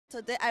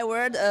Today I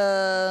wear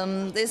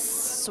this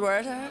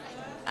sweater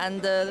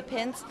and the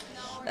pants,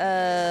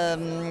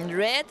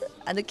 red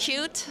and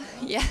cute.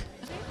 Yeah.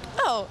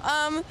 Oh,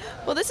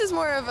 well, this is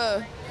more of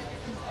a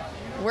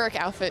work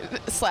outfit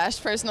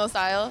 / personal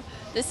style.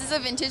 This is a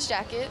vintage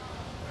jacket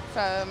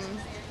from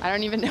I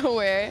don't even know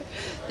where.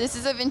 This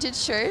is a vintage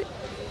shirt.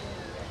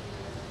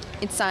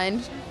 It's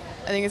signed.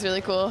 I think it's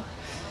really cool.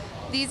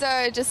 These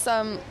are just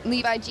some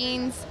Levi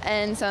jeans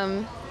and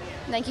some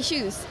Nike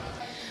shoes.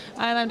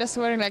 And I'm just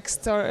wearing like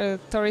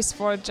Tory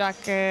sport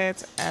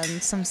jacket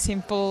and some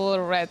simple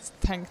red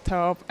tank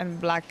top and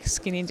black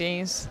skinny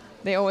jeans.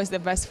 They're always the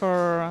best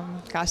for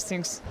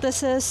castings.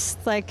 This is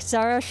like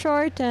Zara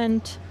short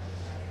and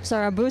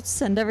Zara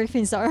boots and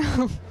everything Zara.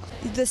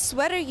 The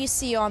sweater you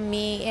see on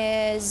me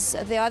is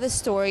the other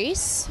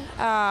stories.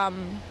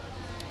 I'm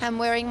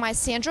wearing my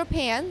Sandro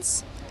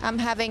pants. I'm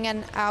having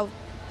an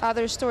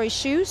other story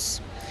shoes.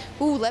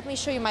 Ooh, let me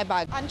show you my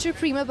bag. Ancho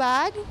Prima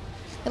bag.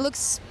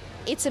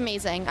 It's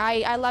amazing.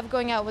 I love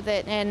going out with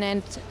it, and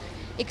it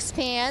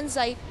expands.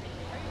 I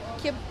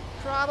could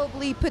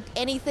probably put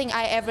anything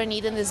I ever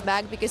need in this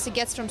bag because it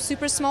gets from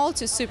super small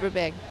to super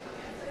big.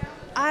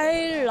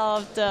 I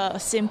love the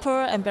simple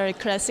and very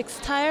classic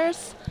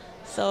styles.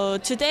 So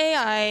today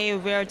I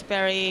wear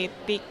very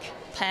big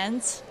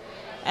pants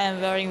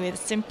and wearing with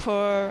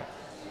simple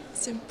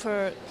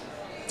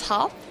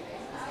top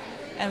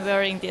and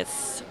wearing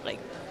this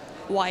like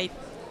white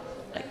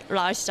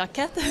large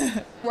jacket.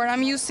 What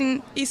I'm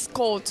using is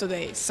cold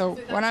today, so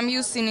what I'm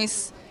using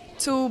is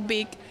two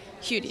big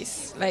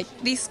hoodies, like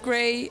this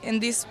gray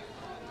and this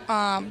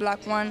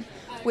black one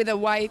with a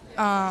white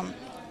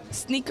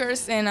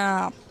sneakers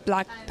and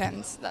black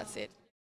pants. That's it.